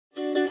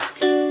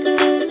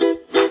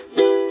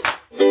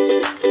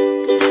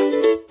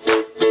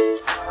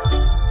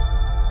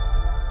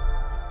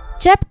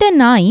Chapter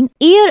 9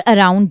 Air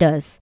Around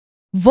Us.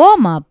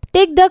 Warm up.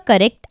 Take the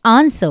correct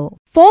answer.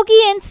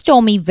 Foggy and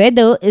stormy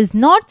weather is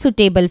not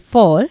suitable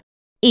for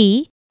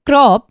A.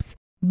 Crops,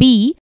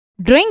 B.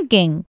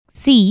 Drinking,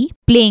 C.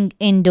 Playing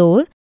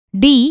indoor,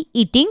 D.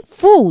 Eating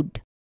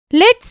food.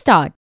 Let's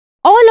start.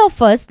 All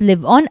of us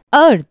live on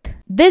Earth.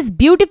 This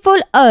beautiful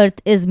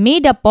Earth is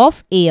made up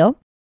of air,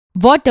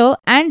 water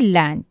and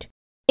land.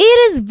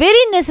 Air is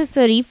very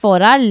necessary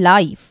for our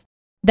life.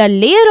 The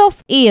layer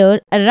of air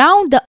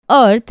around the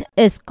Earth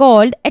is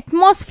called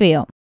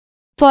atmosphere.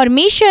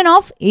 Formation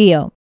of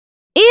air.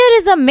 Air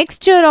is a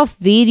mixture of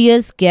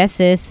various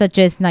gases such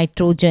as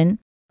nitrogen,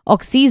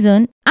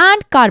 oxygen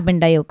and carbon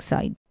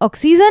dioxide.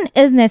 Oxygen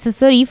is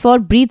necessary for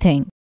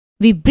breathing.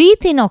 We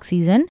breathe in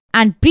oxygen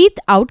and breathe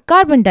out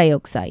carbon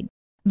dioxide.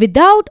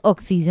 Without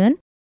oxygen,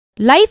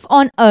 life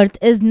on Earth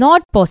is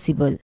not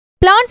possible.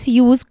 Plants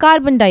use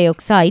carbon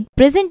dioxide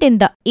present in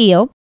the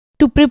air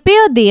to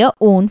prepare their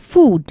own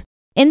food.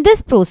 In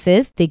this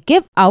process, they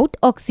give out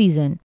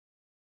oxygen.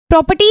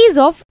 Properties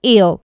of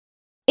air.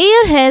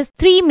 Air has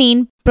three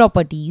main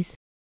properties.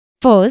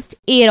 First,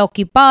 air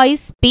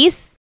occupies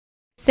space.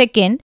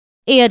 Second,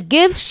 air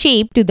gives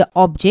shape to the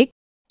object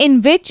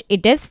in which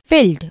it is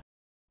filled.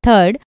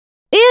 Third,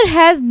 air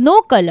has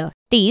no color,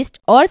 taste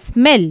or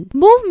smell.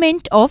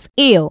 Movement of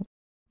air.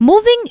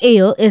 Moving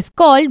air is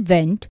called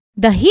wind.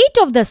 The heat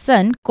of the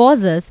sun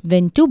causes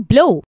wind to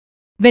blow.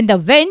 When the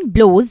wind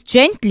blows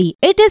gently,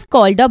 it is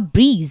called a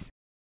breeze.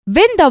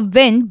 When the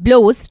wind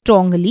blows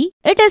strongly,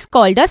 it is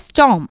called a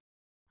storm.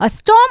 A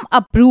storm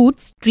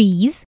uproots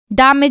trees,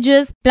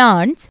 damages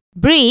plants,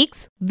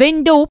 breaks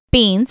window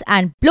panes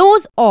and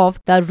blows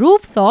off the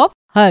roofs of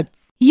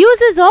huts.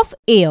 Uses of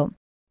air.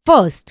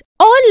 First,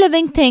 all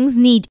living things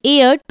need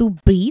air to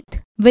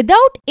breathe.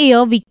 Without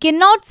air, we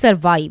cannot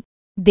survive.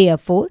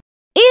 Therefore,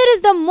 air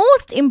is the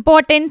most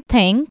important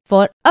thing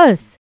for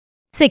us.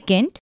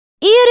 Second,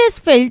 air is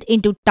filled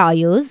into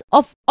tires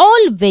of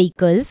all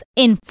vehicles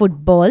in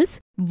footballs,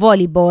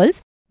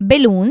 volleyballs,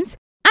 balloons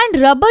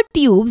and rubber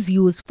tubes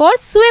used for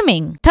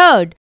swimming.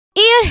 Third,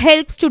 air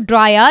helps to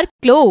dry our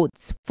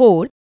clothes.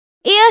 Fourth,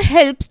 air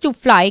helps to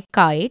fly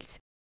kites.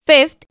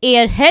 Fifth,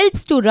 air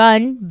helps to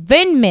run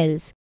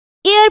windmills.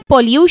 Air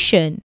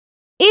pollution.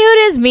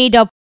 Air is made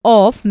up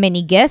of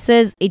many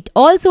gases. It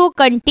also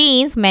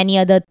contains many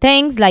other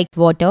things like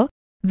water,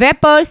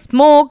 vapor,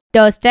 smoke,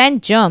 dust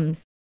and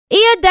germs.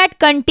 Air that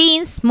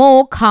contains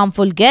smoke,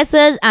 harmful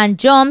gases and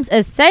germs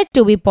is said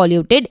to be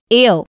polluted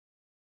air.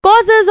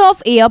 Causes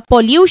of air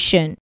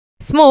pollution.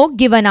 Smoke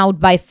given out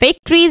by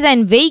factories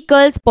and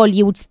vehicles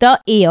pollutes the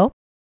air.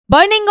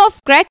 Burning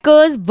of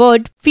crackers,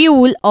 wood,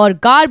 fuel or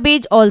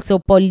garbage also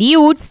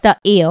pollutes the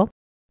air.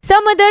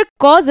 Some other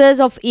causes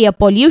of air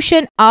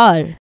pollution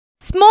are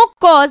smoke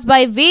caused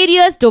by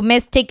various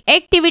domestic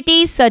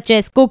activities such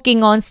as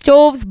cooking on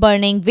stoves,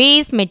 burning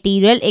waste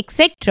material,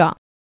 etc.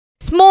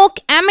 Smoke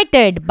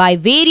emitted by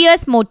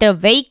various motor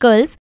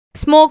vehicles,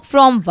 smoke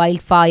from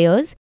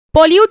wildfires.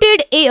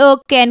 Polluted air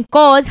can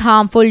cause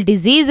harmful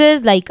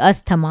diseases like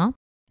asthma.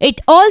 It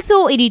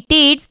also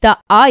irritates the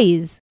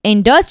eyes.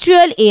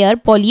 Industrial air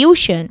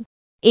pollution.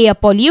 Air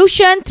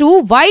pollution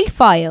through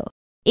wildfire.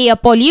 Air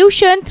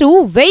pollution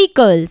through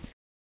vehicles.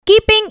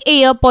 Keeping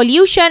air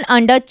pollution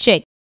under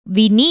check.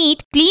 We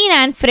need clean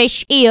and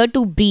fresh air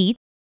to breathe.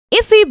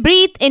 If we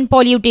breathe in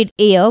polluted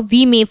air,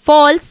 we may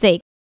fall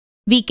sick.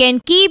 We can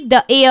keep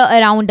the air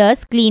around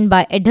us clean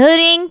by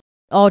adhering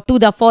to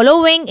the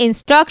following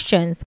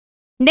instructions.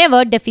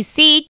 Never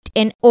defecate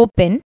in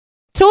open.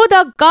 Throw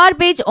the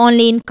garbage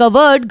only in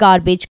covered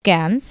garbage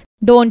cans.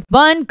 Don't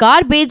burn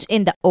garbage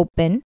in the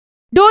open.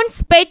 Don't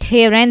spit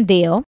here and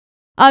there.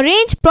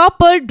 Arrange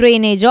proper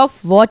drainage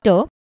of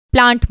water.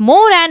 Plant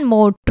more and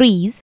more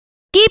trees.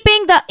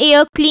 Keeping the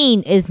air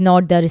clean is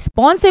not the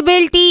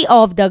responsibility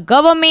of the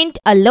government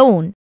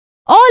alone.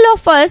 All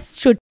of us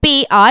should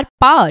play our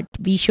part.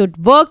 We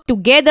should work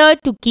together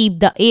to keep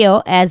the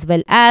air as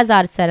well as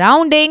our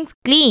surroundings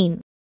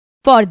clean.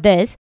 For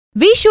this,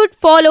 we should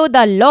follow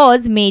the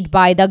laws made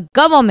by the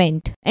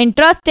government.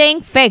 Interesting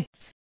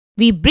facts.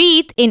 We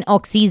breathe in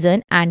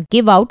oxygen and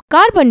give out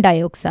carbon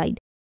dioxide.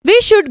 We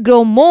should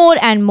grow more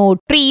and more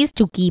trees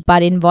to keep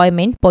our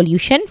environment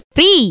pollution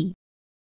free.